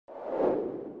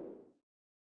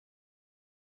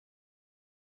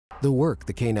The work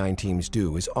the canine teams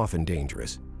do is often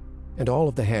dangerous, and all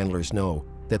of the handlers know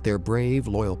that their brave,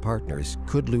 loyal partners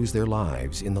could lose their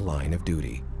lives in the line of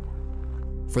duty.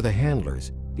 For the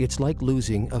handlers, it's like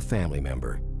losing a family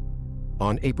member.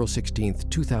 On April 16,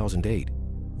 2008,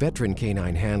 veteran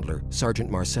canine handler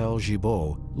Sergeant Marcel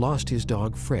Gibault lost his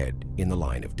dog Fred in the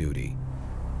line of duty.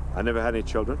 I never had any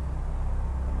children,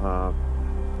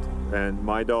 and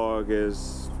my dog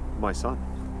is my son.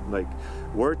 Like,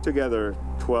 we're together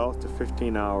 12 to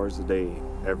 15 hours a day,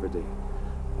 every day.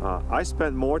 I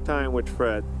spend more time with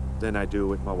Fred than I do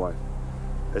with my wife.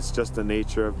 It's just the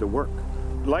nature of the work.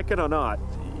 Like it or not,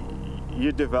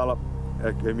 you develop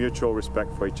a mutual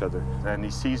respect for each other. And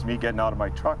he sees me getting out of my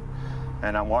truck,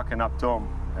 and I'm walking up to him,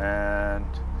 and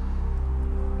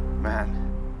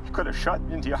man, he could have shot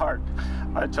me in the heart.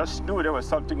 I just knew there was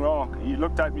something wrong. He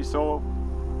looked at me so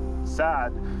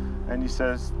sad, and he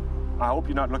says, "I hope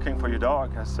you're not looking for your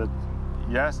dog." I said,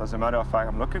 "Yes, as a matter of fact,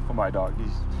 I'm looking for my dog."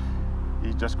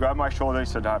 He just grabbed my shoulder. He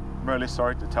said, "I'm really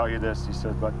sorry to tell you this." He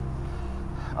said, "But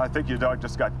I think your dog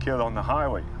just got killed on the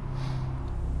highway."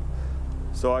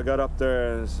 So I got up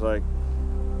there, and it's like,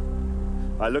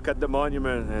 I look at the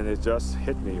monument, and it just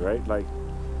hit me, right? Like,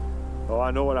 oh,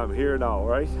 I know what I'm here now,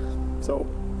 right? So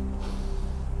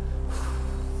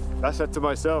I said to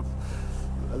myself,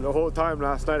 the whole time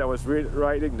last night I was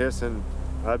writing this, and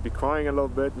I'd be crying a little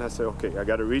bit, and I said, okay, I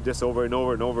got to read this over and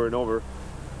over and over and over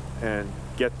and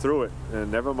get through it,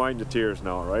 and never mind the tears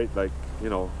now, right? Like, you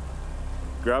know,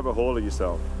 grab a hold of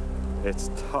yourself. It's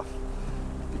tough,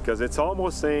 because it's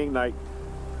almost saying like,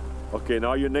 okay,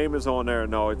 now your name is on there,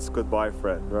 now it's goodbye,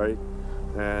 Fred, right?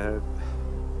 And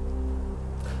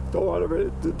don't want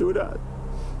to do that.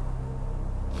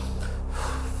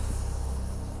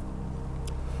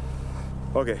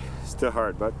 Okay, still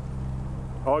hard, but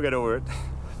I'll get over it.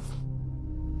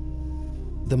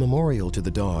 The memorial to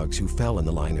the dogs who fell in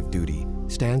the line of duty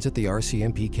stands at the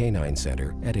RCMP Canine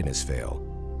Center at Innisfail.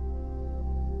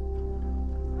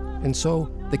 And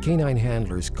so, the canine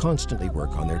handlers constantly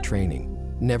work on their training,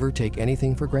 never take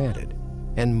anything for granted,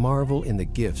 and marvel in the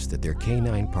gifts that their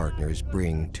canine partners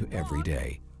bring to every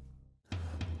day.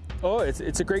 Oh,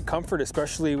 it's a great comfort,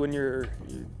 especially when you're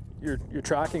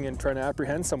tracking and trying to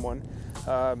apprehend someone.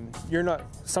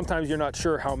 Sometimes you're not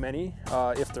sure how many,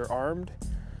 if they're armed,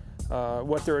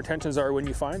 what their intentions are when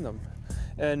you find them.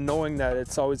 And knowing that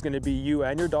it's always going to be you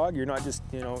and your dog, you're not just,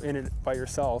 in it by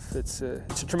yourself. It's a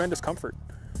tremendous comfort.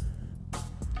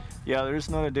 Yeah, there's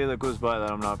not a day that goes by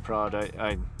that I'm not proud.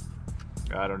 I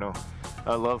don't know.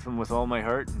 I love him with all my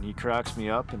heart, and he cracks me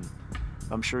up, and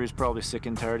I'm sure he's probably sick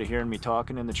and tired of hearing me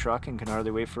talking in the truck and can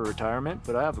hardly wait for retirement,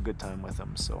 but I have a good time with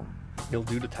him, so. He'll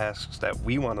do the tasks that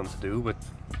we want him to do, but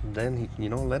then,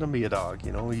 let him be a dog.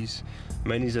 He's,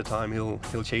 many's the time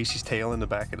he'll chase his tail in the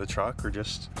back of the truck or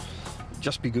just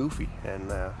be goofy,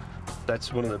 and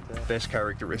that's one of the best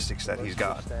characteristics that he's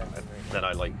got that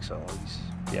I like, so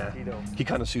yeah, he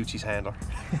kind of suits his handler.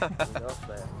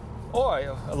 Oh,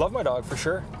 I love my dog for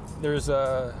sure. There's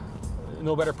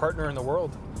no better partner in the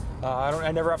world.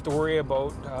 I never have to worry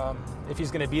about if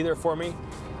he's going to be there for me.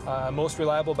 Most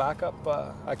reliable backup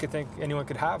I could think anyone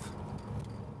could have.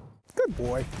 Good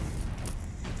boy.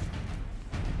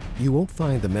 You won't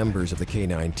find the members of the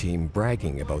canine team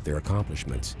bragging about their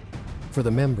accomplishments. For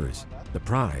the members, the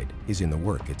pride is in the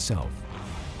work itself.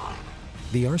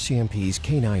 The RCMP's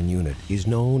canine unit is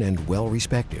known and well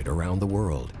respected around the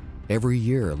world. Every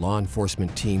year, law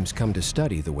enforcement teams come to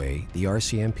study the way the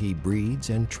RCMP breeds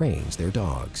and trains their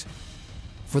dogs.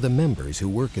 For the members who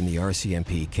work in the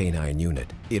RCMP canine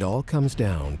unit, it all comes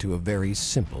down to a very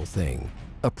simple thing: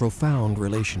 a profound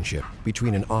relationship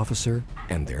between an officer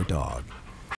and their dog.